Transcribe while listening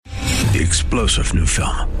The explosive new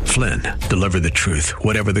film, Flynn, deliver the truth,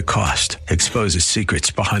 whatever the cost, exposes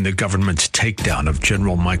secrets behind the government's takedown of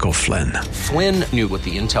General Michael Flynn. Flynn knew what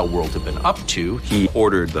the intel world had been up to. He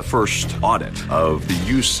ordered the first audit of the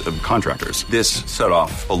use of contractors. This set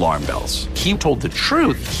off alarm bells. He told the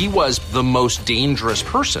truth. He was the most dangerous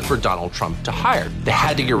person for Donald Trump to hire. They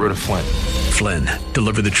had to get rid of Flynn. Flynn,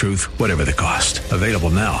 deliver the truth, whatever the cost. Available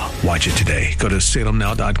now. Watch it today. Go to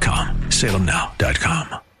salemnow.com.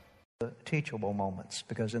 salemnow.com. Teachable moments,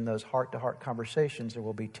 because in those heart-to-heart conversations there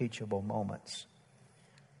will be teachable moments.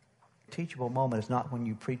 Teachable moment is not when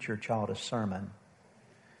you preach your child a sermon.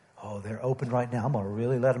 Oh, they're open right now, I'm going to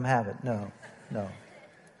really let them have it. No.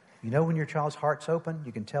 You know when your child's heart's open,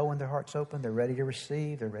 you can tell when their heart's open, they're ready to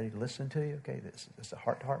receive, they're ready to listen to you. Okay, this is a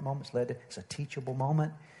heart-to-heart moment. It's a teachable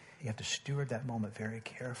moment. You have to steward that moment very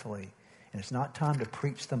carefully. And it's not time to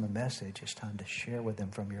preach them a message, it's time to share with them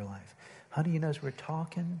from your life. Honey, as we're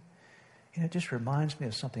talking, it just reminds me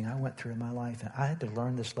of something I went through in my life, and I had to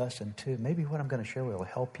learn this lesson too. Maybe what I'm going to share will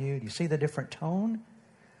help you. Do you see the different tone?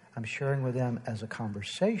 I'm sharing with them as a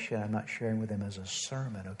conversation. I'm not sharing with them as a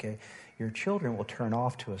sermon, okay? Your children will turn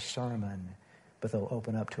off to a sermon, but they'll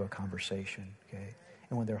open up to a conversation, okay?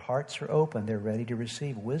 And when their hearts are open, they're ready to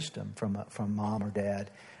receive wisdom from mom or dad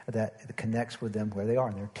that connects with them where they are.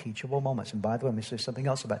 And they're teachable moments. And by the way, let me say something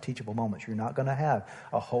else about teachable moments. You're not going to have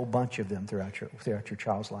a whole bunch of them throughout your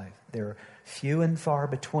child's life. They're few and far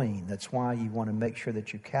between. That's why you want to make sure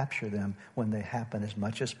that you capture them when they happen as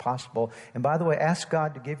much as possible. And by the way, ask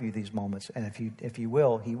God to give you these moments. And if you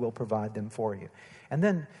will, He will provide them for you. And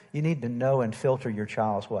then you need to know and filter your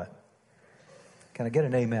child's what? Can I get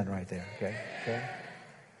an amen right there? Okay.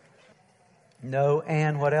 Know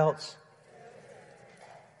and what else?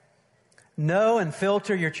 Know and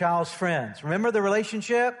filter your child's friends. Remember the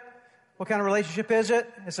relationship? What kind of relationship is it?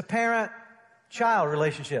 It's a parent-child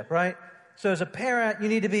relationship, right? So as a parent, you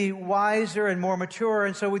need to be wiser and more mature.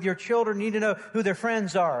 And so with your children, you need to know who their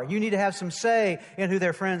friends are. You need to have some say in who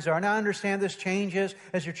their friends are. Now, I understand this changes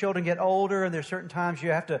as your children get older, and there's certain times you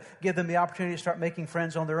have to give them the opportunity to start making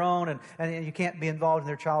friends on their own, and you can't be involved in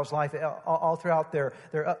their child's life all throughout their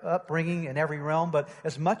upbringing in every realm. But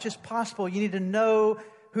as much as possible, you need to know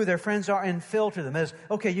who their friends are and filter them. As,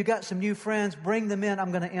 okay, you got some new friends, bring them in,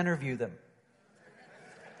 I'm going to interview them.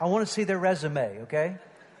 I want to see their resume, okay?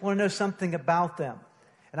 I want to know something about them.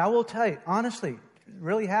 And I will tell you, honestly, it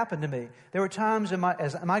really happened to me. There were times in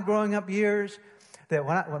my growing up years that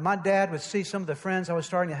when my dad would see some of the friends I was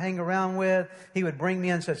starting to hang around with, he would bring me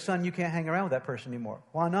in and said, son, you can't hang around with that person anymore.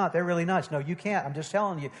 Why not? They're really nice. No, you can't. I'm just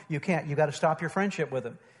telling you, you can't. You got to stop your friendship with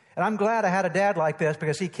them. And I'm glad I had a dad like this,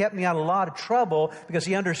 because he kept me out of a lot of trouble, because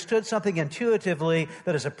he understood something intuitively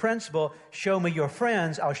that as a principle, show me your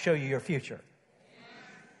friends, I'll show you your future.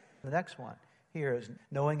 The next one here is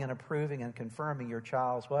knowing and approving and confirming your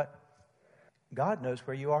child's what? God knows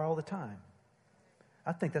where you are all the time.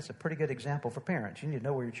 I think that's a pretty good example for parents. You need to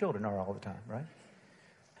know where your children are all the time, right?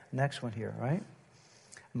 Next one here, right?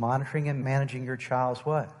 Monitoring and managing your child's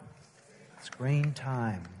what? Screen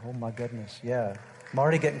time. Oh my goodness, yeah. I'm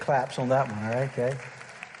already getting claps on that one, all right, okay?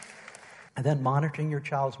 And then monitoring your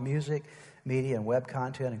child's music, media, and web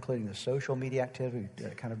content, including the social media activity.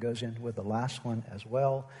 That kind of goes in with the last one as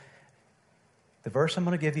well. The verse I'm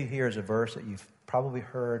going to give you here is a verse that you've probably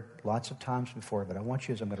heard lots of times before, but I want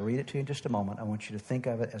you, as I'm going to read it to you in just a moment, I want you to think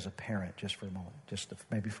of it as a parent just for a moment.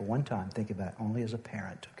 Maybe for one time, think of that only as a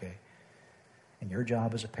parent, okay? And your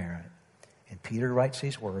job as a parent. And Peter writes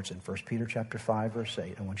these words in 1 Peter chapter 5, verse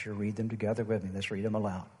 8. I want you to read them together with me. Let's read them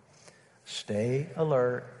aloud. Stay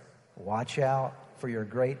alert. Watch out for your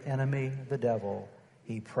great enemy, the devil.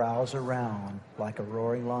 He prowls around like a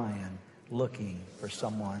roaring lion, looking for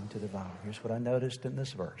someone to devour. Here's what I noticed in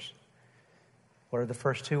this verse. What are the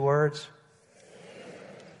first two words?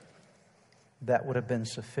 That would have been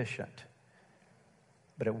sufficient.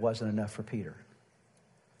 But it wasn't enough for Peter.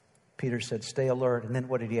 Peter said, stay alert. And then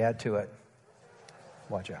what did he add to it?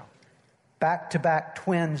 Watch out. Back-to-back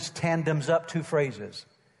twins, tandems up, two phrases.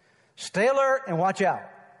 Stay alert and watch out.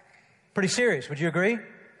 Pretty serious, would you agree?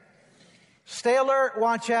 Stay alert,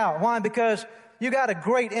 watch out. Why? Because you got a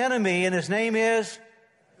great enemy, and his name is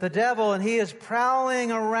the devil, and he is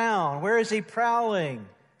prowling around. Where is he prowling?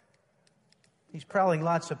 He's prowling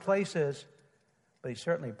lots of places, but he's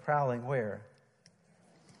certainly prowling where?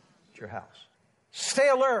 At your house. Stay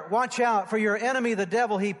alert, watch out for your enemy, the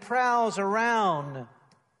devil. He prowls around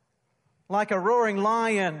like a roaring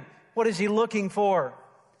lion. What is he looking for?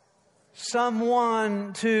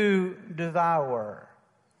 Someone to devour.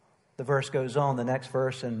 The verse goes on. The next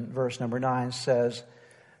verse, in verse number 9, says,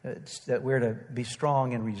 that we're to be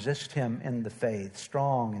strong and resist him in the faith.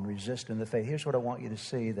 Strong and resist in the faith. Here's what I want you to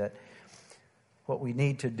see, that what we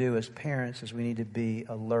need to do as parents is we need to be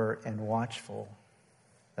alert and watchful.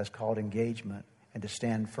 That's called engagement. And to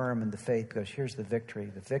stand firm in the faith, because here's the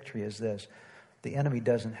victory. The victory is this. The enemy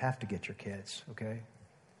doesn't have to get your kids, okay?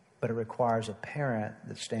 But it requires a parent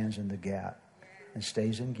that stands in the gap and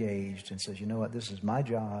stays engaged and says, you know what, this is my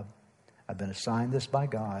job. I've been assigned this by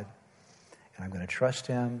God, and I'm going to trust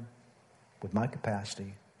him with my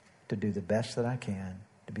capacity to do the best that I can,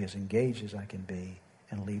 to be as engaged as I can be,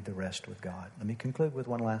 and leave the rest with God. Let me conclude with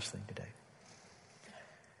one last thing today.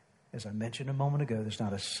 As I mentioned a moment ago, there's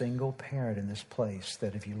not a single parent in this place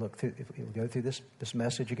that if you go through this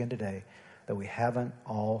message again today, that we haven't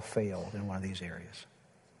all failed in one of these areas.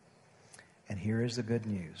 And here is the good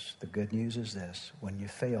news. The good news is this. When you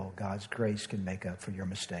fail, God's grace can make up for your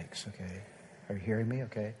mistakes, okay? Are you hearing me,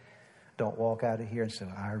 okay? Don't walk out of here and say,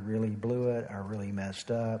 I really blew it. I really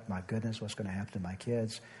messed up. My goodness, what's going to happen to my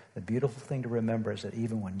kids? The beautiful thing to remember is that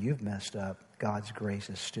even when you've messed up, God's grace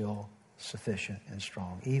is still sufficient and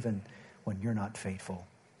strong. Even when you're not faithful,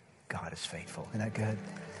 God is faithful. Isn't that good?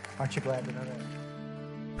 Aren't you glad to know that?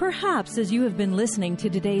 Perhaps as you have been listening to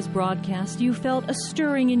today's broadcast, you felt a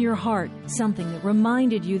stirring in your heart, something that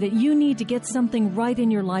reminded you that you need to get something right in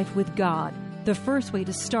your life with God. The first way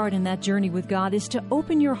to start in that journey with God is to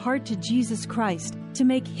open your heart to Jesus Christ, to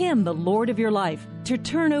make him the Lord of your life, to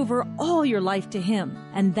turn over all your life to him.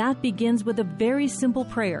 And that begins with a very simple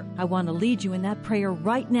prayer. I want to lead you in that prayer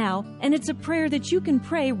right now, and it's a prayer that you can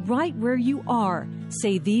pray right where you are.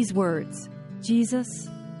 Say these words: Jesus,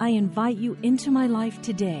 I invite you into my life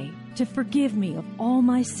today to forgive me of all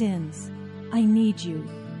my sins. I need you.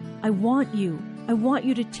 I want you. I want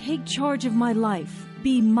you to take charge of my life.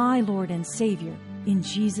 Be my Lord and Savior, in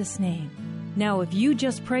Jesus' name. Now, if you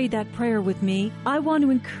just prayed that prayer with me, I want to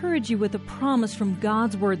encourage you with a promise from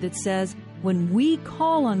God's Word that says, when we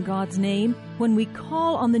call on God's name, when we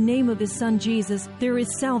call on the name of His Son Jesus, there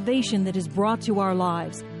is salvation that is brought to our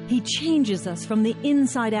lives. He changes us from the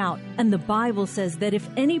inside out. And the Bible says that if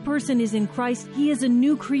any person is in Christ, he is a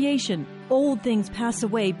new creation. Old things pass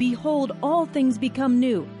away. Behold, all things become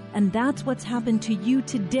new. And that's what's happened to you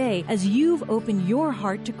today as you've opened your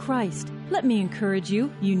heart to Christ. Let me encourage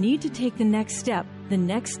you. You need to take the next step. The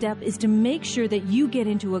next step is to make sure that you get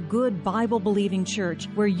into a good Bible-believing church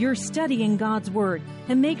where you're studying God's Word.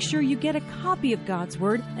 And make sure you get a copy of God's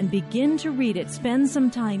Word and begin to read it. Spend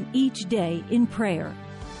some time each day in prayer.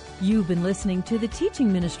 You've been listening to the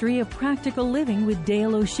teaching ministry of Practical Living with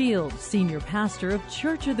Dale O'Shields, Senior Pastor of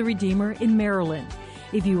Church of the Redeemer in Maryland.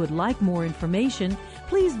 If you would like more information,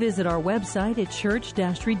 please visit our website at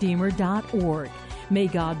church-redeemer.org. May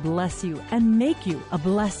God bless you and make you a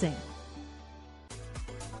blessing.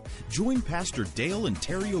 Join Pastor Dale and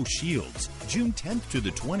Terry O'Shields June 10th to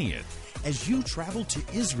the 20th as you travel to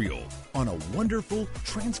Israel on a wonderful,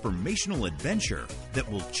 transformational adventure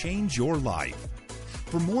that will change your life.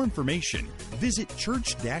 For more information, visit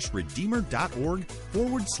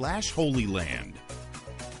church-redeemer.org/Holy Land.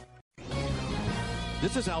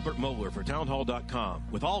 This is Albert Mohler for Townhall.com.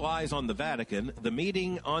 With all eyes on the Vatican, the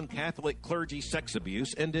meeting on Catholic clergy sex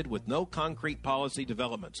abuse ended with no concrete policy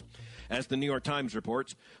developments. As the New York Times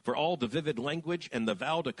reports, for all the vivid language and the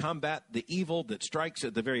vow to combat the evil that strikes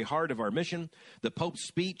at the very heart of our mission, the Pope's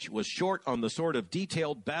speech was short on the sort of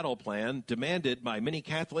detailed battle plan demanded by many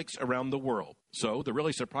Catholics around the world. So, the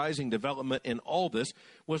really surprising development in all this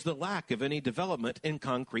was the lack of any development in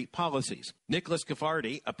concrete policies. Nicholas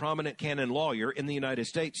Caffardi, a prominent canon lawyer in the United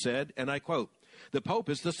States, said, and I quote, "The Pope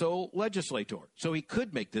is the sole legislator, so he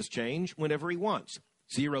could make this change whenever he wants.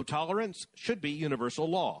 Zero tolerance should be universal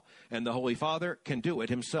law, and the Holy Father can do it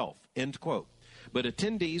himself," end quote. But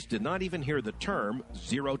attendees did not even hear the term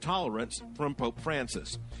zero tolerance from Pope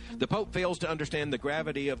Francis. The Pope fails to understand the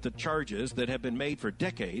gravity of the charges that have been made for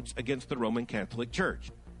decades against the Roman Catholic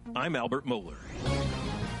Church. I'm Albert Mohler.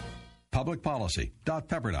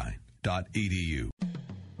 Publicpolicy.pepperdine.edu.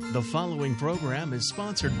 The following program is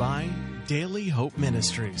sponsored by Daily Hope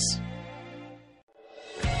Ministries.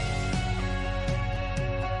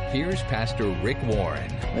 Here's Pastor Rick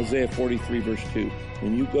Warren. Isaiah 43, verse 2.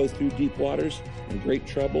 When you go through deep waters and great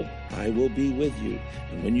trouble, I will be with you.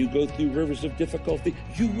 And when you go through rivers of difficulty,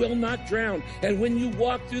 you will not drown. And when you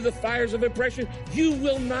walk through the fires of oppression, you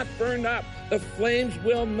will not burn up. The flames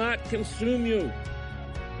will not consume you.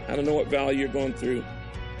 I don't know what valley you're going through,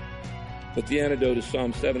 but the antidote is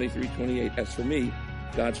Psalm 73:28. As for me,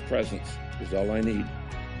 God's presence is all I need.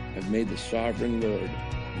 I've made the sovereign Lord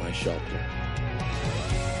my shelter.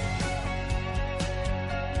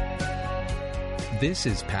 This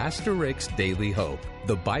is Pastor Rick's Daily Hope,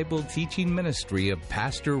 the Bible teaching ministry of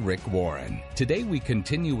Pastor Rick Warren. Today we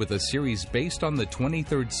continue with a series based on the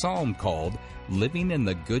 23rd Psalm called Living in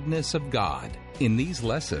the Goodness of God. In these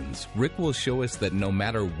lessons, Rick will show us that no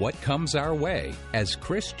matter what comes our way, as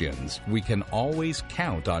Christians, we can always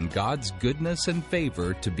count on God's goodness and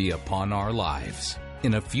favor to be upon our lives.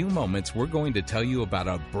 In a few moments, we're going to tell you about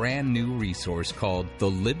a brand new resource called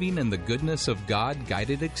the Living in the Goodness of God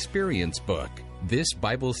Guided Experience Book. This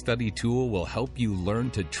Bible study tool will help you learn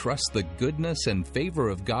to trust the goodness and favor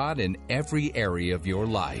of God in every area of your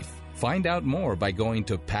life. Find out more by going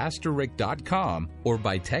to PastorRick.com or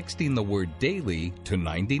by texting the word DAILY to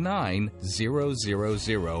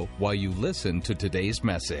 99000 while you listen to today's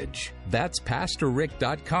message. That's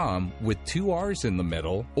PastorRick.com with 2 R's in the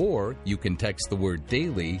middle, or you can text the word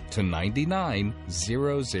DAILY to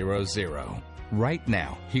 99000. Right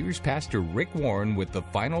now, here's Pastor Rick Warren with the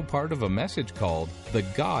final part of a message called The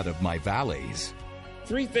God of My Valleys.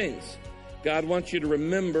 3 things God wants you to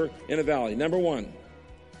remember in a valley. Number 1,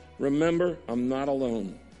 remember, I'm not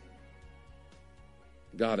alone.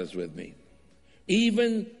 God is with me.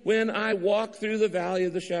 Even when I walk through the valley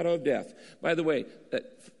of the shadow of death. By the way, that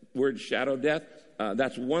word shadow of death,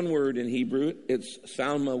 that's one word in Hebrew. It's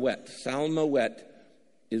Salmawet. Salmawet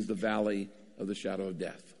is the valley of the shadow of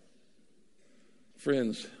death.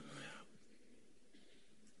 Friends,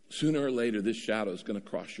 sooner or later, this shadow is going to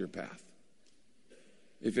cross your path.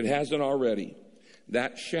 If it hasn't already,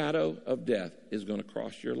 that shadow of death is going to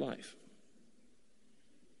cross your life.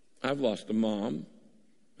 I've lost a mom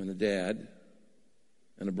and a dad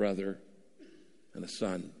and a brother and a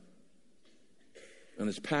son. And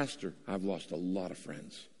as pastor, I've lost a lot of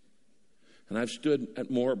friends. And I've stood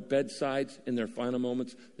at more bedsides in their final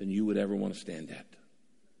moments than you would ever want to stand at.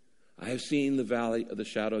 I have seen the valley of the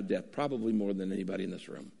shadow of death probably more than anybody in this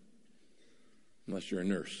room, unless you're a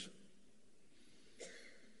nurse.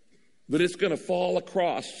 But it's going to fall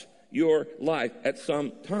across your life at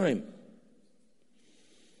some time.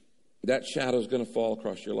 That shadow is going to fall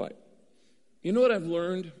across your life. You know what I've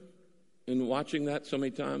learned in watching that so many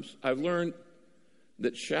times? I've learned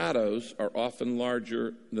that shadows are often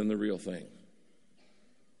larger than the real thing.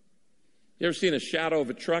 You ever seen a shadow of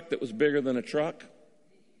a truck that was bigger than a truck?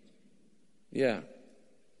 Yeah.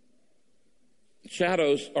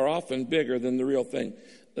 Shadows are often bigger than the real thing.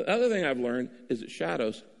 The other thing I've learned is that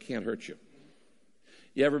shadows can't hurt you.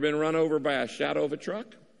 You ever been run over by a shadow of a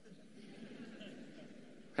truck?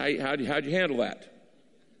 How'd you handle that?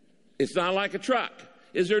 It's not like a truck.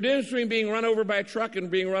 Is there a difference between being run over by a truck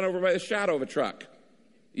and being run over by the shadow of a truck?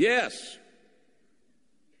 Yes.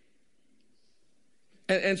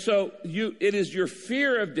 And so it is your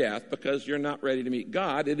fear of death, because you're not ready to meet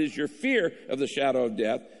God. It is your fear of the shadow of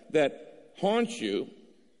death that haunts you.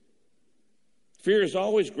 Fear is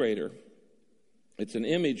always greater. It's an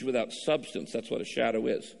image without substance. That's what a shadow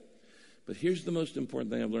is. But here's the most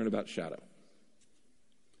important thing I've learned about shadow.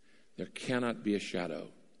 There cannot be a shadow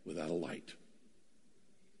without a light.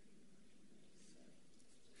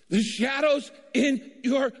 The shadows in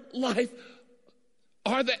your life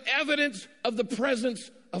are the evidence of the presence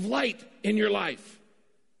of light in your life.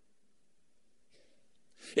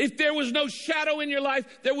 If there was no shadow in your life,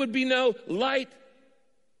 there would be no light.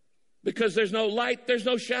 Because there's no light, there's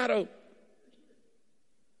no shadow.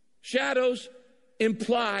 Shadows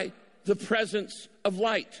imply the presence of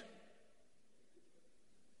light.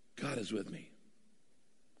 God is with me.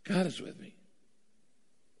 God is with me.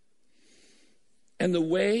 And the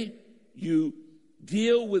way you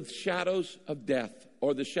deal with shadows of death,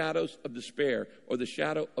 or the shadows of despair, or the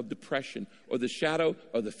shadow of depression, or the shadow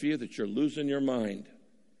of the fear that you're losing your mind,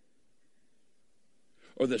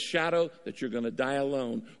 or the shadow that you're going to die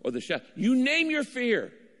alone, or the shadow, you name your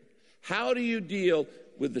fear. How do you deal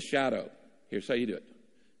with the shadow? Here's how you do it.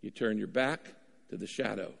 You turn your back to the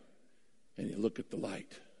shadow, and you look at the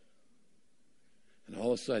light. And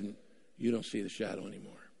all of a sudden, you don't see the shadow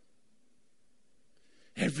anymore.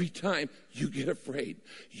 Every time you get afraid,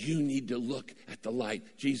 you need to look at the light.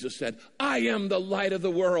 Jesus said, I am the light of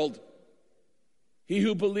the world. He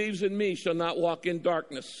who believes in me shall not walk in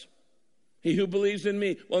darkness. He who believes in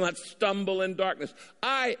me will not stumble in darkness.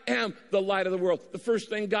 I am the light of the world. The first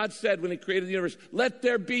thing God said when he created the universe, let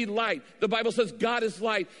there be light. The Bible says God is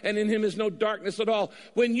light, and in him is no darkness at all.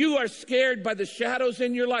 When you are scared by the shadows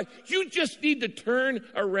in your life, you just need to turn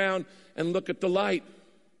around and look at the light.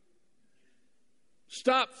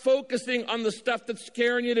 Stop focusing on the stuff that's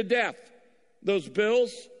scaring you to death. Those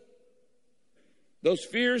bills, those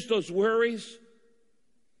fears, those worries,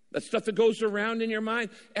 that stuff that goes around in your mind,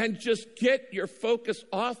 and just get your focus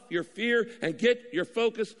off your fear and get your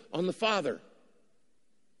focus on the Father.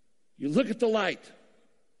 You look at the light,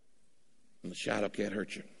 and the shadow can't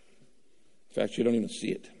hurt you. In fact, you don't even see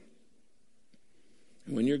it.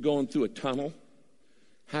 And when you're going through a tunnel,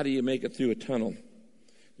 how do you make it through a tunnel?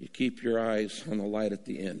 You keep your eyes on the light at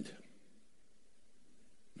the end.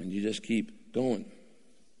 And you just keep going.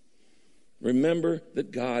 Remember that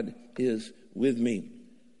God is with me.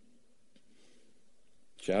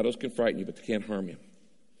 Shadows can frighten you, but they can't harm you.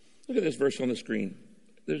 Look at this verse on the screen.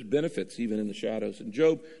 There's benefits even in the shadows. In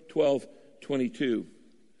Job 12:22,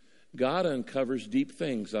 God uncovers deep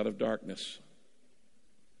things out of darkness.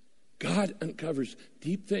 God uncovers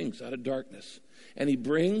deep things out of darkness. And he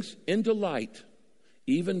brings into light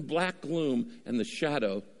even black gloom and the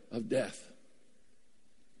shadow of death.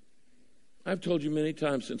 I've told you many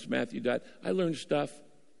times since Matthew died, I learned stuff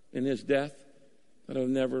in his death that I've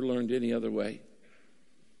never learned any other way.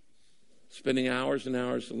 Spending hours and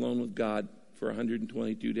hours alone with God for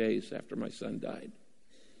 122 days after my son died.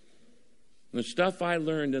 And the stuff I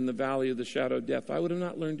learned in the valley of the shadow of death, I would have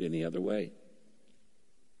not learned any other way.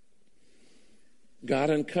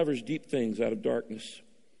 God uncovers deep things out of darkness.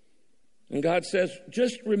 And God says,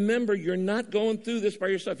 just remember, you're not going through this by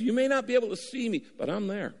yourself. You may not be able to see me, but I'm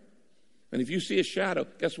there. And if you see a shadow,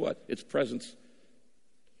 guess what? Its presence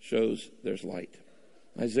shows there's light.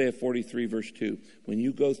 Isaiah 43, verse 2. When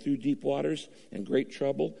you go through deep waters and great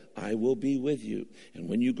trouble, I will be with you. And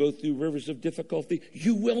when you go through rivers of difficulty,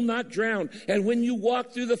 you will not drown. And when you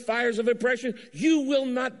walk through the fires of oppression, you will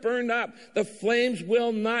not burn up. The flames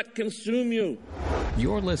will not consume you.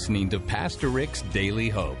 You're listening to Pastor Rick's Daily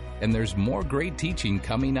Hope, and there's more great teaching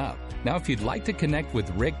coming up. Now, if you'd like to connect with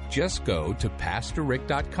Rick, just go to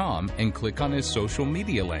PastorRick.com and click on his social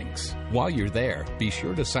media links. While you're there, be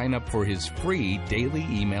sure to sign up for his free daily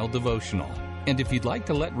email devotional. And if you'd like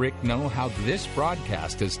to let Rick know how this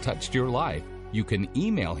broadcast has touched your life, you can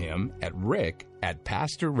email him at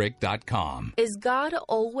rick@PastorRick.com. Is God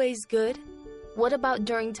always good? What about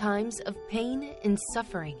during times of pain and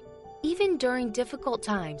suffering? Even during difficult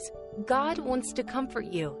times, God wants to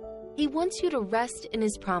comfort you. He wants you to rest in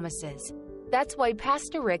His promises. That's why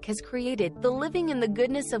Pastor Rick has created the Living in the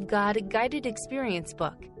Goodness of God Guided Experience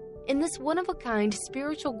book. In this one-of-a-kind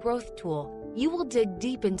spiritual growth tool, you will dig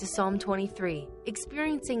deep into Psalm 23,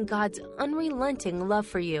 experiencing God's unrelenting love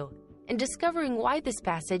for you, and discovering why this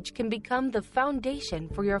passage can become the foundation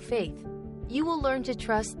for your faith. You will learn to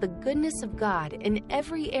trust the goodness of God in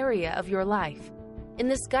every area of your life. In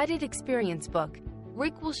this guided experience book,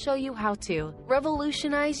 Rick will show you how to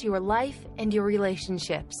revolutionize your life and your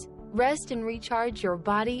relationships, rest and recharge your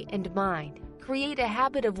body and mind, create a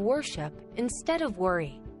habit of worship instead of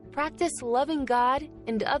worry, practice loving God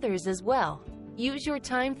and others as well, use your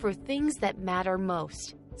time for things that matter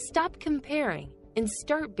most, stop comparing, and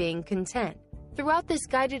start being content. Throughout this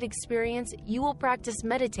guided experience, you will practice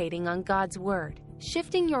meditating on God's Word,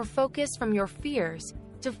 shifting your focus from your fears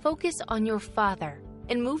to focus on your Father,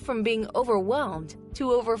 and move from being overwhelmed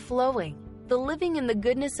to overflowing. The Living in the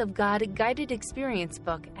Goodness of God Guided Experience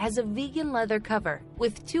book has a vegan leather cover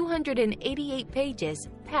with 288 pages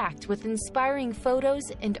packed with inspiring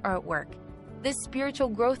photos and artwork. This spiritual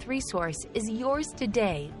growth resource is yours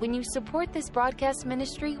today when you support this broadcast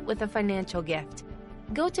ministry with a financial gift.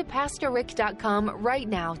 Go to PastorRick.com right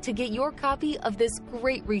now to get your copy of this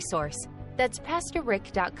great resource. That's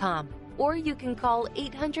PastorRick.com. Or you can call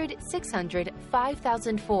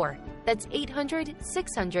 800-600-5004. That's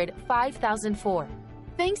 800-600-5004.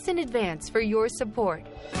 Thanks in advance for your support.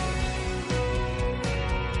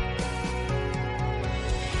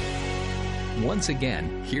 Once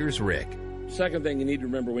again, here's Rick. Second thing you need to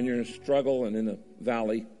remember when you're in a struggle and in a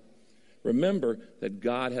valley, remember that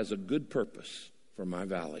God has a good purpose for my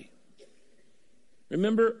valley.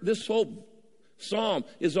 Remember, this whole psalm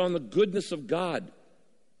is on the goodness of God.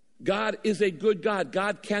 God is a good God.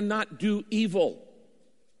 God cannot do evil.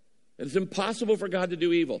 It is impossible for God to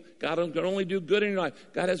do evil. God can only do good in your life.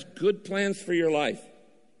 God has good plans for your life.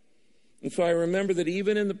 And so I remember that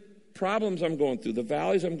even in the problems I'm going through, the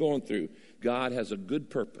valleys I'm going through, God has a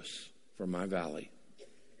good purpose for my valley.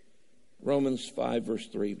 Romans 5, verse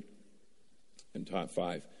 3 and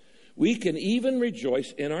 5. We can even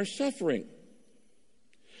rejoice in our suffering,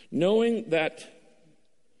 knowing that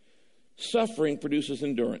suffering produces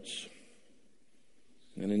endurance,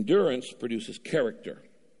 and endurance produces character,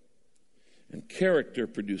 and character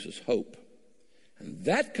produces hope. And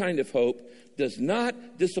that kind of hope does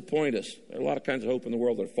not disappoint us. There are a lot of kinds of hope in the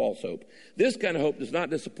world that are false hope. This kind of hope does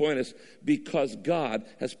not disappoint us because God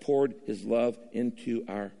has poured His love into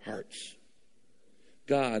our hearts.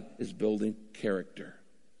 God is building character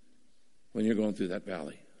when you're going through that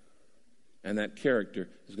valley. And that character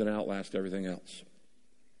is going to outlast everything else.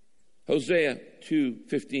 Hosea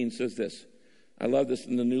 2:15 says this. I love this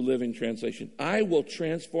in the New Living Translation. I will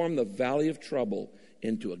transform the valley of trouble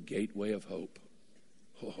into a gateway of hope.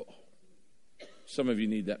 Oh, some of you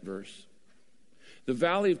need that verse. The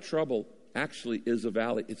valley of trouble actually is a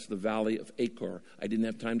valley. It's the valley of Achor. I didn't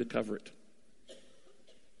have time to cover it.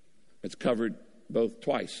 It's covered both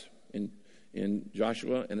twice in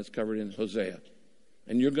Joshua, and it's covered in Hosea.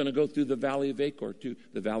 And you're going to go through the valley of Achor, to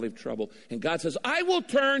the valley of trouble. And God says, I will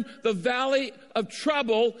turn the valley of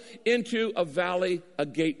trouble into a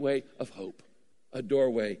gateway of hope, a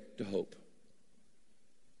doorway to hope.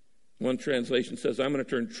 One translation says, I'm going to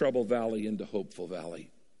turn Trouble Valley into Hopeful Valley.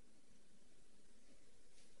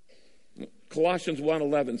 Colossians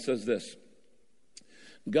 1:11 says this.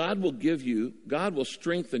 God will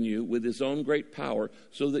strengthen you with his own great power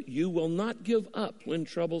so that you will not give up when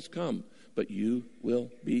troubles come, but you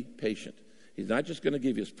will be patient. He's not just going to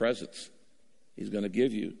give you his presence. He's going to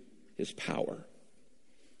give you his power.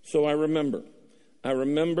 So I remember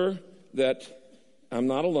that I'm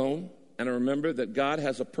not alone, and I remember that God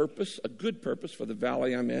has a purpose, a good purpose for the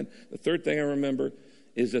valley I'm in. The third thing I remember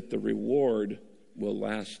is that the reward will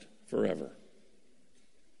last forever.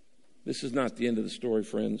 This is not the end of the story,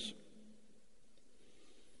 friends.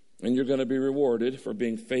 And you're going to be rewarded for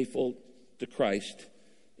being faithful to Christ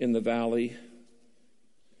in the valley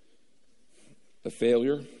of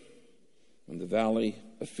failure, in the valley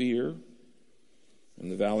of fear, in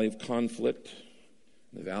the valley of conflict,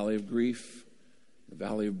 in the valley of grief, the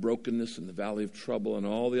valley of brokenness, and the valley of trouble, and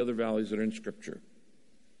all the other valleys that are in Scripture.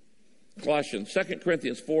 Colossians, 2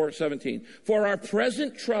 Corinthians 4:17. For our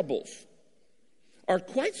present troubles are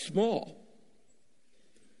quite small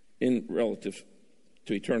in relative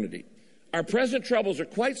to eternity. Our present troubles are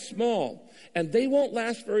quite small, and they won't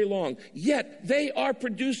last very long. Yet they are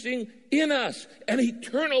producing in us an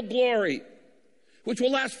eternal glory, which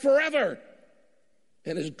will last forever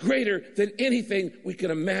and is greater than anything we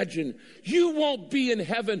can imagine. You won't be in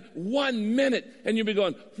heaven 1 minute, and you'll be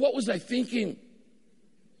going, what was I thinking?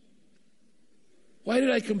 Why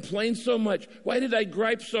did I complain so much? Why did I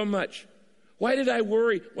gripe so much? Why did I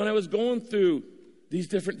worry when I was going through these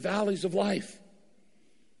different valleys of life?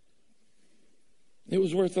 It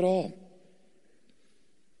was worth it all.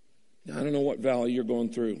 Now, I don't know what valley you're going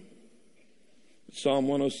through. Psalm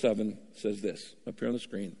 107 says this, up here on the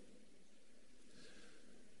screen.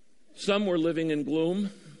 Some were living in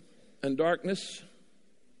gloom and darkness,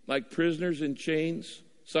 like prisoners in chains,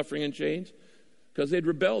 suffering in chains, because they'd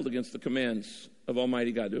rebelled against the commands of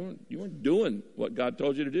Almighty God. You weren't doing what God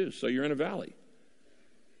told you to do, so you're in a valley.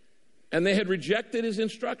 And they had rejected his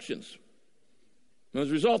instructions. And as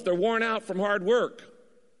a result, they're worn out from hard work.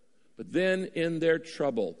 But then in their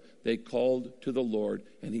trouble, they called to the Lord,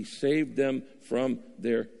 and he saved them from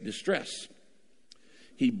their distress.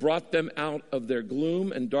 He brought them out of their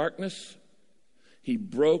gloom and darkness. He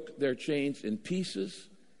broke their chains in pieces.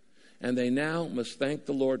 And they now must thank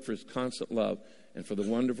the Lord for his constant love and for the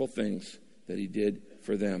wonderful things that he did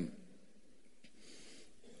for them.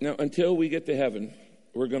 Now, until we get to heaven,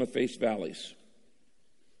 we're going to face valleys.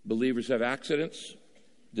 Believers have accidents,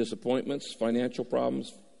 disappointments, financial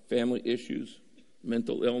problems, family issues,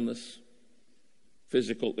 mental illness,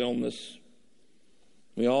 physical illness.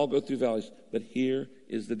 We all go through valleys, but here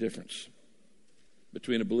is the difference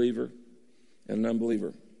between a believer and an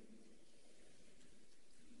unbeliever.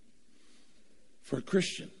 For a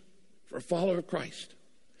Christian, for a follower of Christ,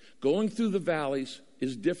 going through the valleys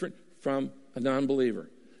is different from a non-believer.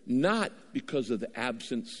 Not because of the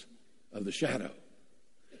absence of the shadow,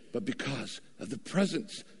 but because of the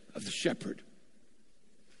presence of the shepherd.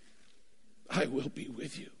 I will be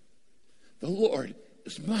with you. The Lord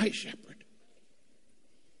is my shepherd.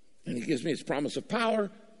 And he gives me his promise of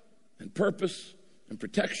power and purpose and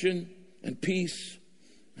protection and peace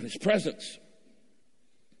and his presence.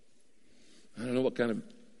 I don't know what kind of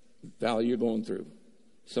valley you're going through.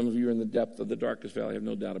 Some of you are in the depth of the darkest valley. I have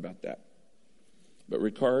no doubt about that. But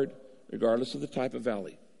regardless of the type of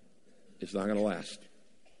valley, it's not going to last.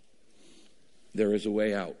 There is a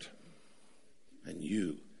way out. And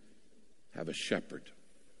you have a shepherd.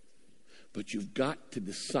 But you've got to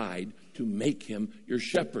decide to make him your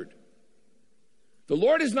shepherd. The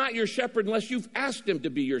Lord is not your shepherd unless you've asked him to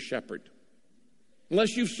be your shepherd.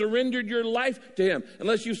 Unless you've surrendered your life to him.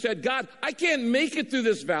 Unless you've said, God, I can't make it through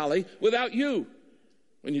this valley without you.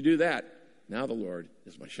 When you do that, now the Lord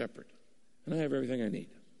is my shepherd. And I have everything I need.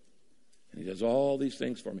 And he does all these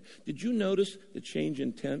things for me. Did you notice the change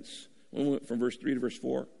in tense when we went from verse 3 to verse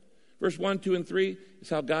 4? Verse 1, 2, and 3 is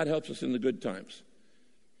how God helps us in the good times.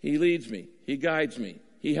 He leads me. He guides me.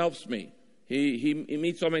 He helps me. He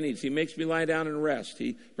meets all my needs. He makes me lie down and rest.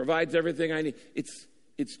 He provides everything I need.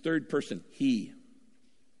 It's third person, he.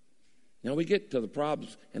 Now we get to the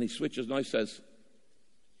problems, and he switches. Now he says,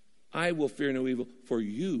 I will fear no evil, for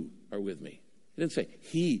you are with me. He didn't say,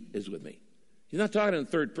 he is with me. He's not talking in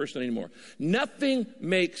third person anymore. Nothing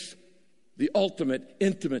makes the ultimate,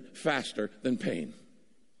 intimate faster than pain.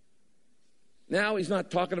 Now he's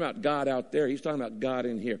not talking about God out there. He's talking about God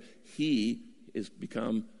in here. He has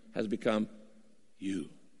become you.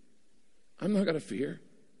 I'm not going to fear,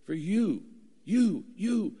 for you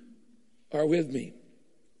are with me.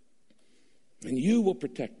 And you will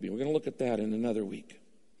protect me. We're going to look at that in another week.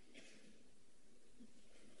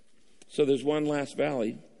 So there's one last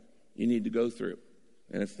valley you need to go through.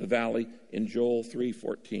 And it's the valley in Joel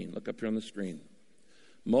 3:14. Look up here on the screen.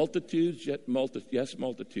 Multitudes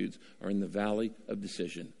are in the valley of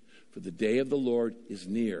decision. For the day of the Lord is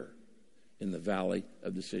near in the valley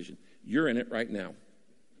of decision. You're in it right now.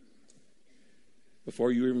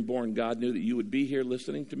 Before you were even born, God knew that you would be here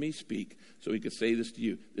listening to me speak so he could say this to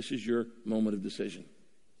you. This is your moment of decision.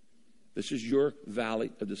 This is your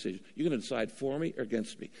valley of decision. You're going to decide for me or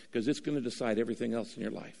against me because it's going to decide everything else in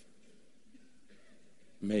your life.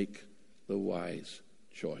 Make the wise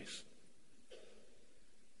choice.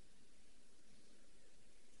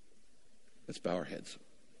 Let's bow our heads.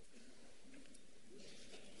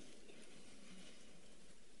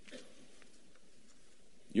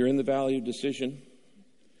 You're in the valley of decision.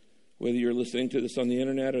 Whether you're listening to this on the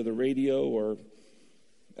internet or the radio or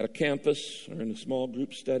at a campus or in a small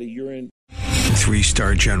group study, you're in.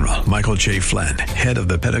 3-star General Michael J. Flynn, head of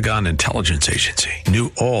the Pentagon Intelligence Agency,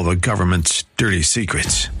 knew all the government's dirty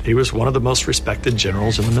secrets. He was one of the most respected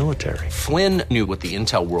generals in the military. Flynn knew what the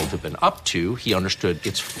intel world had been up to. He understood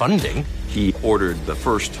its funding. He ordered the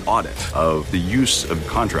first audit of the use of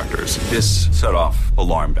contractors. This set off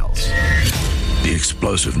alarm bells. The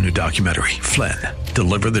explosive new documentary, Flynn,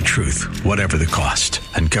 Deliver the Truth, Whatever the Cost,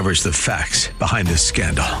 uncovers the facts behind this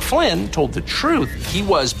scandal. Flynn told the truth. He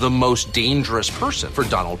was the most dangerous person for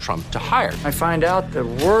Donald Trump to hire. I find out the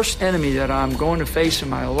worst enemy that I'm going to face in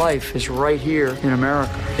my life is right here in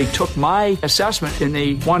America. They took my assessment and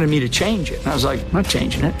they wanted me to change it. And I was like, I'm not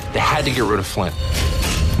changing it. They had to get rid of Flynn.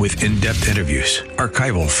 With in-depth interviews,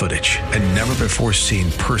 archival footage, and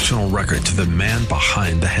never-before-seen personal records of the man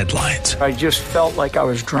behind the headlines. I just felt like I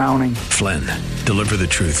was drowning. Flynn, Deliver the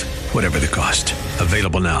Truth, Whatever the Cost.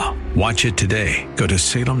 Available now. Watch it today. Go to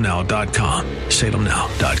salemnow.com.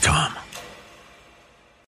 salemnow.com.